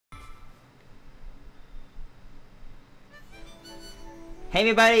Hey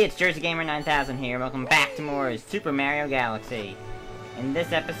everybody, it's JerseyGamer9000 here. Welcome back to more Super Mario Galaxy. In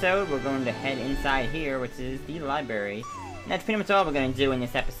this episode, we're going to head inside here, which is the library. And that's pretty much all we're going to do in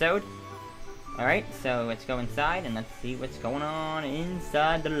this episode. Alright, so let's go inside and let's see what's going on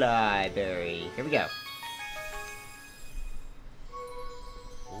inside the library. Here we go.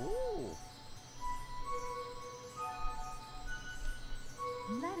 Ooh.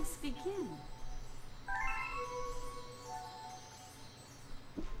 Let us begin.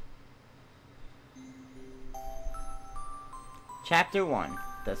 Chapter 1,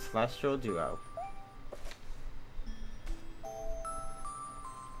 The Celestial Duo.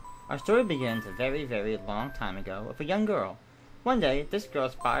 Our story begins a very, very long time ago with a young girl. One day, this girl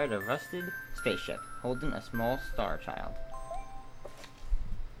spotted a rusted spaceship holding a small star child.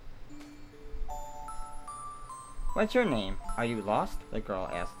 "What's your name? Are you lost?" the girl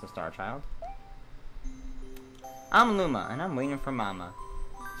asked the star child. "I'm Luma, and I'm waiting for Mama.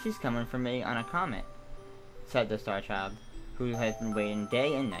 She's coming for me on a comet," said the star child, who had been waiting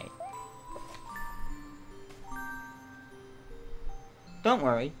day and night. "Don't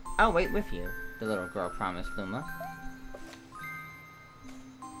worry, I'll wait with you," the little girl promised Luma.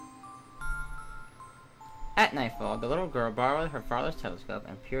 At nightfall, the little girl borrowed her father's telescope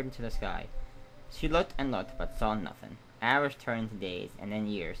and peered into the sky. She looked and looked, but saw nothing. Hours turned into days, and then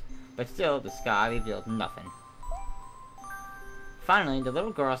years, but still the sky revealed nothing. Finally, the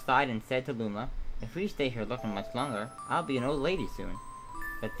little girl sighed and said to Luma, "If we stay here looking much longer, I'll be an old lady soon."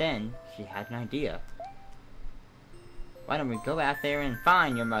 But then, she had an idea. "Why don't we go out there and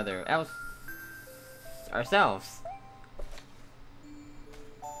find your mother, ourselves?"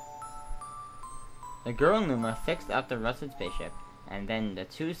 The girl and Luma fixed up the rusted spaceship, and then the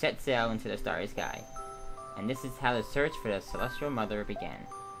two set sail into the starry sky. And this is how the search for the Celestial Mother began.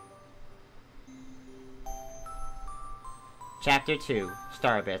 Chapter 2,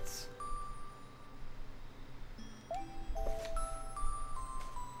 Starbits.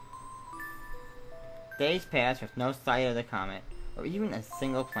 Days passed with no sight of the comet, or even a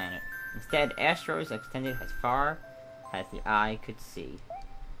single planet. Instead, asteroids extended as far as the eye could see.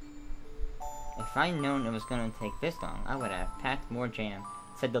 "If I'd known it was going to take this long, I would have packed more jam,"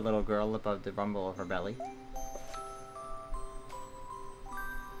 said the little girl above the rumble of her belly.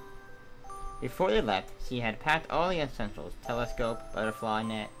 Before they left, she had packed all the essentials: telescope, butterfly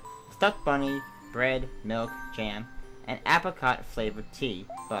net, stuffed bunny, bread, milk, jam, and apricot-flavored tea,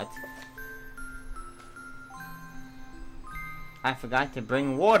 but "I forgot to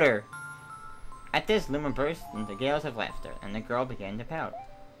bring water!" At this, Luma burst into gales of laughter, and the girl began to pout.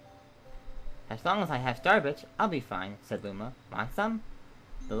 "As long as I have Starbits, I'll be fine," said Luma. "Want some?"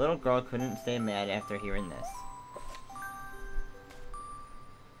 The little girl couldn't stay mad after hearing this.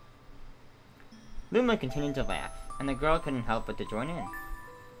 Luma continued to laugh, and the girl couldn't help but to join in.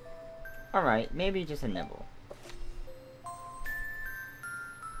 "Alright, maybe just a nibble."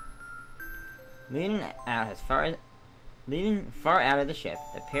 Leaning far out of the ship,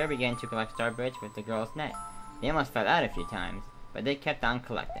 the pair began to collect Starbits with the girl's net. They almost fell out a few times, but they kept on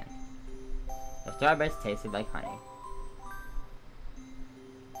collecting. The Starbits tasted like honey.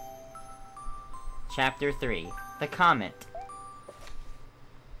 Chapter 3, The Comet.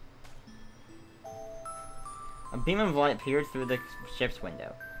 A beam of light peered through the ship's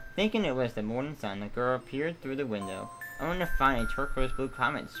window. Thinking it was the morning sun, the girl peered through the window, only to find a turquoise blue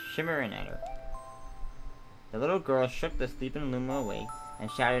comet shimmering at her. The little girl shook the sleeping Luma awake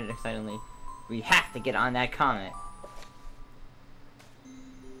and shouted excitedly, "We have to get on that comet!"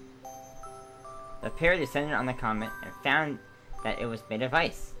 The pair descended on the comet and found that it was made of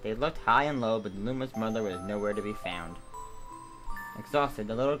ice. They looked high and low, but Luma's mother was nowhere to be found. Exhausted,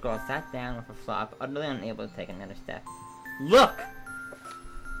 the little girl sat down with a flop, utterly unable to take another step. "Look!"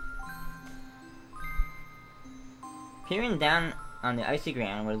 Peering down on the icy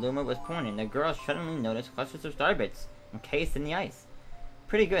ground where Luma was pointing, the girl suddenly noticed clusters of Starbits encased in the ice.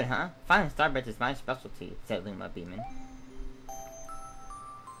 "Pretty good, huh? Finding Starbits is my specialty," said Luma, beaming.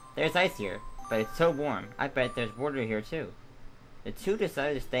 "There's ice here, but it's so warm. I bet there's water here too." The two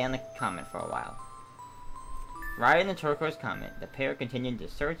decided to stay on the comet for a while. Riding the turquoise comet, the pair continued to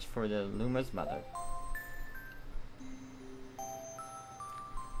search for the Luma's mother.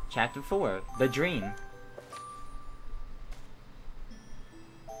 Chapter 4, The Dream.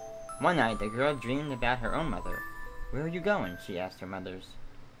 One night, the girl dreamed about her own mother. "Where are you going?" she asked her mother's,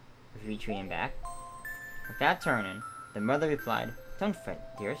 retreating back. Without turning, the mother replied, "Don't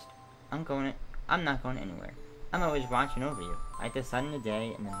fret, dearest. I'm not going anywhere. I'm always watching over you, like the sun in the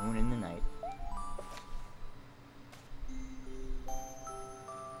day and the moon in the night."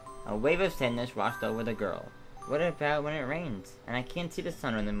 A wave of sadness washed over the girl. What about when it rains, and I can't see the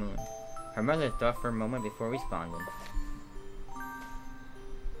sun or the moon? Her mother thought for a moment before responding.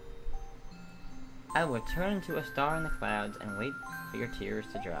 I will turn into a star in the clouds and wait for your tears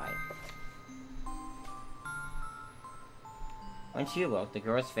to dry. When she awoke, the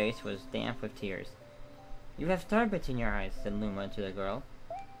girl's face was damp with tears. You have star bits in your eyes, said Luma to the girl.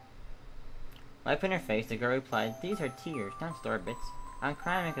 Wiping her face, the girl replied, These are tears, not star bits. I'm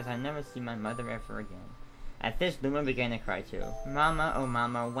crying because I'll never see my mother ever again. At this, Luma began to cry too. Mama, oh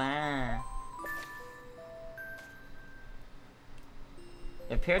mama, wah!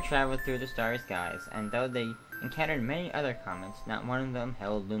 The pair traveled through the starry skies, and though they encountered many other comets, not one of them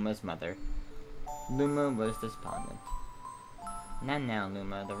held Luma's mother. Luma was despondent. Not now,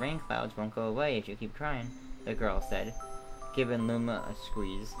 Luma. The rain clouds won't go away if you keep crying, the girl said, giving Luma a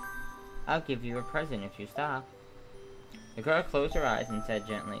squeeze. I'll give you a present if you stop. The girl closed her eyes and said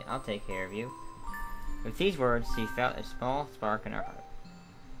gently, I'll take care of you. With these words, she felt a small spark in her heart.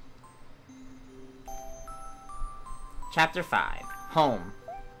 Chapter 5. Home.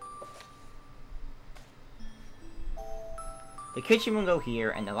 The kitchen will go here,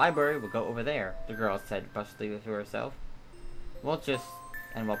 and the library will go over there, the girl said brusquely to herself. We'll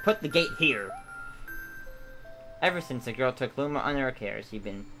put the gate here. Ever since the girl took Luma under her care, she'd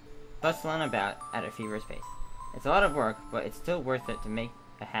been bustling about at a feverish pace. It's a lot of work, but it's still worth it to make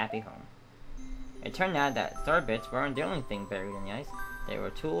a happy home. It turned out that star bits weren't the only thing buried in the ice. There were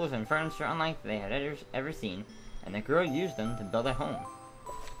tools and furniture unlike they had ever seen, and the girl used them to build a home.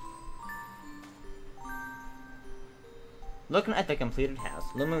 Looking at the completed house,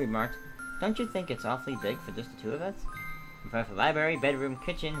 Luma remarked, Don't you think it's awfully big for just the two of us? For the library, bedroom,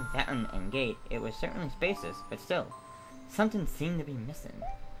 kitchen, fountain, and gate, it was certainly spacious, but still, something seemed to be missing.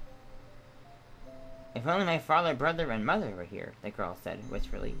 If only my father, brother, and mother were here, the girl said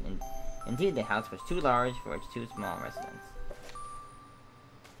wistfully. Indeed, the house was too large for its too small residence.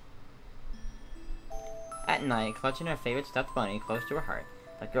 At night, clutching her favorite stuffed bunny close to her heart,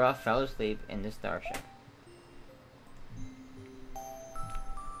 the girl fell asleep in the starship.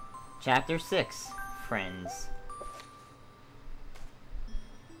 Chapter 6. Friends.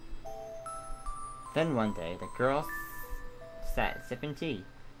 Then one day, the girl sat sipping tea.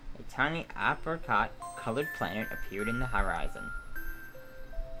 A tiny apricot-colored planet appeared in the horizon.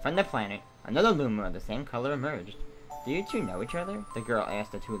 From the planet, another Luma of the same color emerged. Do you two know each other? The girl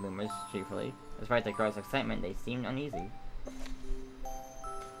asked the two Lumas cheerfully. Despite the girl's excitement, they seemed uneasy.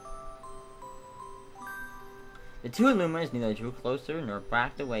 The two Lumas neither drew closer nor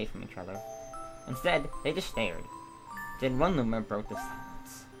backed away from each other. Instead, they just stared. Then one Luma broke the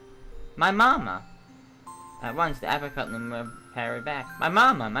silence. My mama! At once, the apricot Luma parried back. My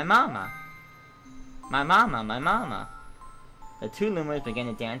mama! My mama! My mama! My mama! The two Lumas began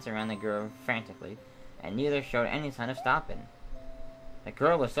to dance around the girl frantically, and neither showed any sign of stopping. The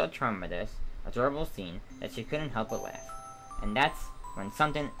girl was so charmed by this adorable scene that she couldn't help but laugh. And that's when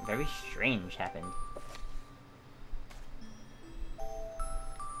something very strange happened.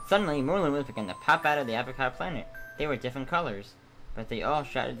 Suddenly, more Lumas began to pop out of the apricot planet. They were different colors, but they all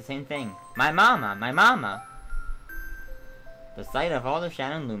shouted the same thing. My mama! My mama! The sight of all the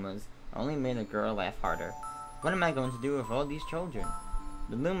shouting Lumas only made the girl laugh harder. What am I going to do with all these children?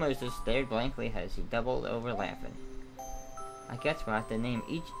 The Lumas just stared blankly as she doubled over laughing. I guess we'll have to name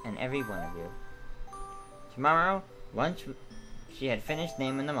each and every one of you. Tomorrow, once she had finished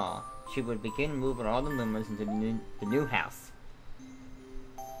naming them all, she would begin moving all the Lumas into the new house.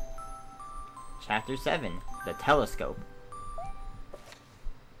 Chapter 7. The Telescope.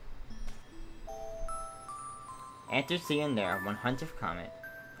 After seeing their 100th comet,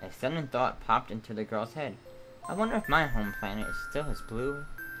 a sudden thought popped into the girl's head. I wonder if my home planet is still as blue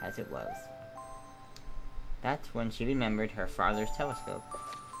as it was. That's when she remembered her father's telescope.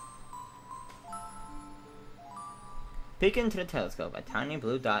 Peeking into the telescope, a tiny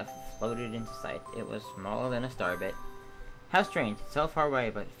blue dot floated into sight. It was smaller than a star bit. How strange, so far away,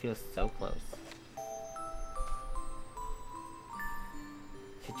 but it feels so close.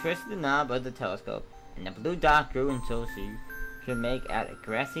 She twisted the knob of the telescope, and the blue dot grew until she could make out a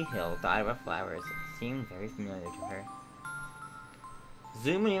grassy hill dotted with flowers. It seemed very familiar to her.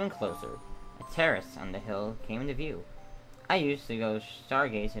 Zooming even closer, a terrace on the hill came into view. I used to go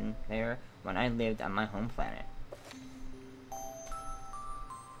stargazing there when I lived on my home planet.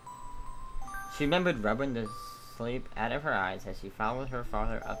 She remembered rubbing the sleep out of her eyes as she followed her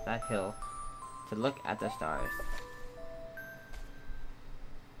father up that hill to look at the stars.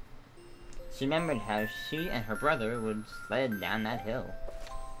 She remembered how she and her brother would sled down that hill.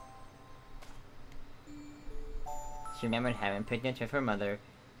 She remembered having picnics with her mother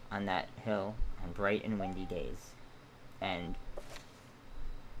on that hill on bright and windy days. And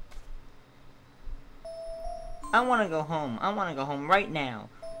I want to go home. I want to go home right now.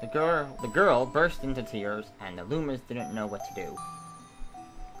 The girl burst into tears, and the Lumas didn't know what to do.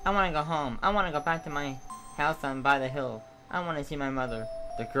 I want to go home. I want to go back to my house on by the hill. I want to see my mother.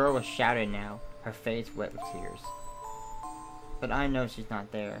 The girl was shouting now, her face wet with tears. But I know she's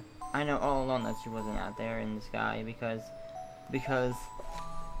not there. I know all along that she wasn't out there in the sky because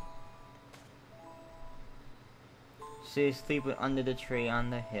she's sleeping under the tree on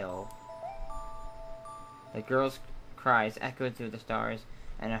the hill. The girl's cries echoed through the stars,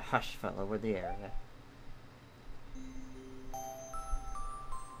 and a hush fell over the area.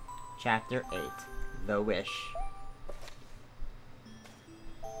 Chapter 8. The Wish.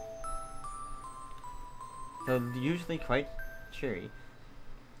 Though usually quite cheery,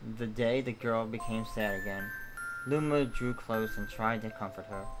 the day the girl became sad again. Luma drew close and tried to comfort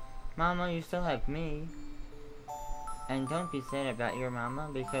her. Mama, you still have me. And don't be sad about your mama,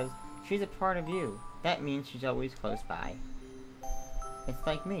 because she's a part of you. That means she's always close by. It's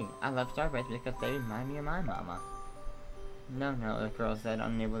like me. I love Starbreath because they remind me of my mama. No, the girl said,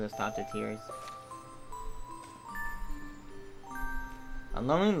 unable to stop the tears. A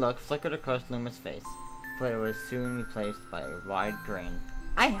lonely look flickered across Luma's face, but it was soon replaced by a wide grin.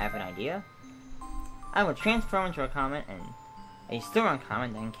 I have an idea. I will transform into a comet and a storm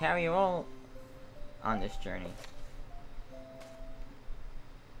comet and carry you all on this journey.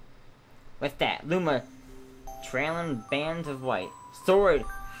 With that, Luma, trailing bands of white, soared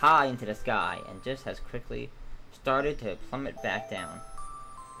high into the sky and just as quickly started to plummet back down.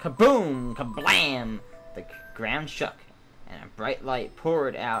 Kaboom! Kablam! The ground shook, and a bright light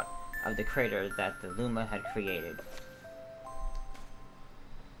poured out of the crater that the Luma had created.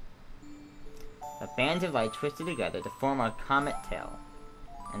 The bands of light twisted together to form a comet tail,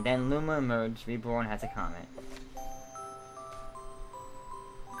 and then Luma emerged, reborn as a comet.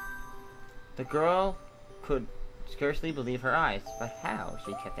 The girl could scarcely believe her eyes, but how,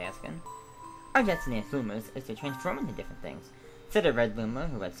 she kept asking. Our destiny as Lumas is to transform into different things, said a red Luma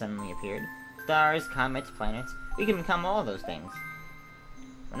who had suddenly appeared. Stars, comets, planets, we can become all those things.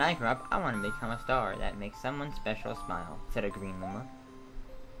 When I grow up, I want to become a star that makes someone special smile, said a green Luma.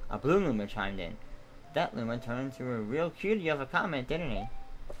 A blue Luma chimed in. That Luma turned into a real cutie of a comet, didn't he?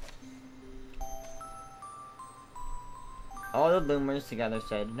 All the Lumas together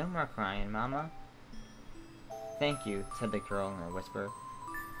said, No more crying, Mama. Thank you, said the girl in a whisper,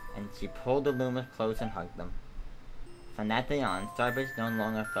 and she pulled the Lumas close and hugged them. From that day on, Starbreath no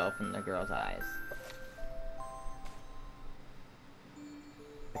longer fell from the girl's eyes.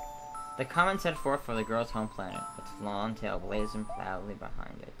 The comet set forth for the girl's home planet, its long tail blazing proudly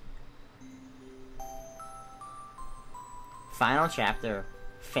behind it. Final chapter,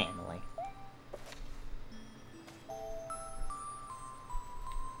 Family.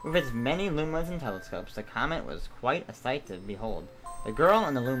 With its many Lumas and telescopes, the comet was quite a sight to behold. The girl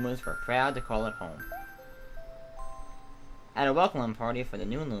and the Lumas were proud to call it home. At a welcome party for a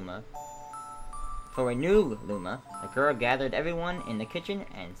new Luma, the girl gathered everyone in the kitchen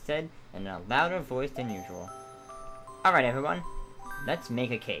and said in a louder voice than usual, Alright everyone, let's make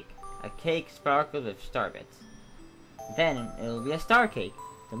a cake. A cake sparkled with star bits. Then it'll be a star cake.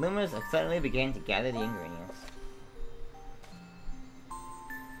 The Lumas excitedly began to gather the ingredients.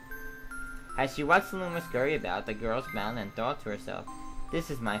 As she watched the Luma scurry about, the girl smiled and thought to herself, This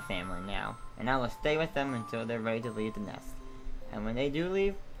is my family now, and I will stay with them until they're ready to leave the nest. And when they do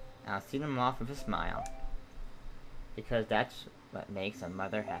leave, I'll see them off with a smile. Because that's what makes a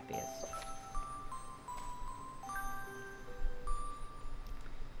mother happiest.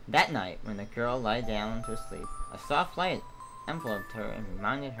 That night, when the girl lay down to sleep, a soft light enveloped her and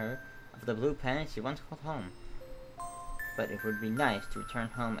reminded her of the blue planet she once called home. But it would be nice to return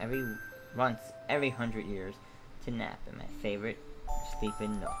home once every 100 years to nap in my favorite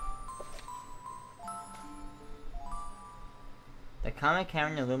sleeping nook. The comet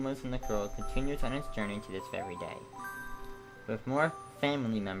carrying the Lumas and the girl continues on its journey to this very day. With more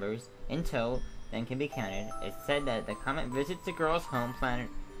family members in tow than can be counted, it's said that the comet visits the girl's home planet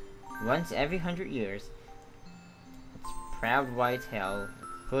once every 100 years, its proud white tail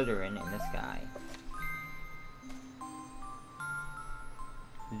glittering in the sky.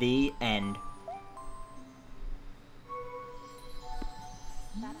 The end.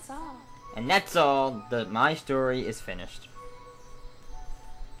 That's all. And that's all. My story is finished.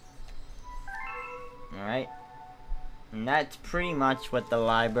 Alright. And that's pretty much what the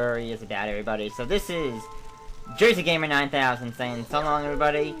library is about, everybody. So this is Jersey Gamer 9000 saying so long,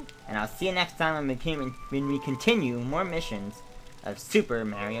 everybody. And I'll see you next time when we continue more missions of Super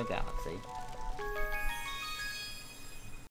Mario Galaxy.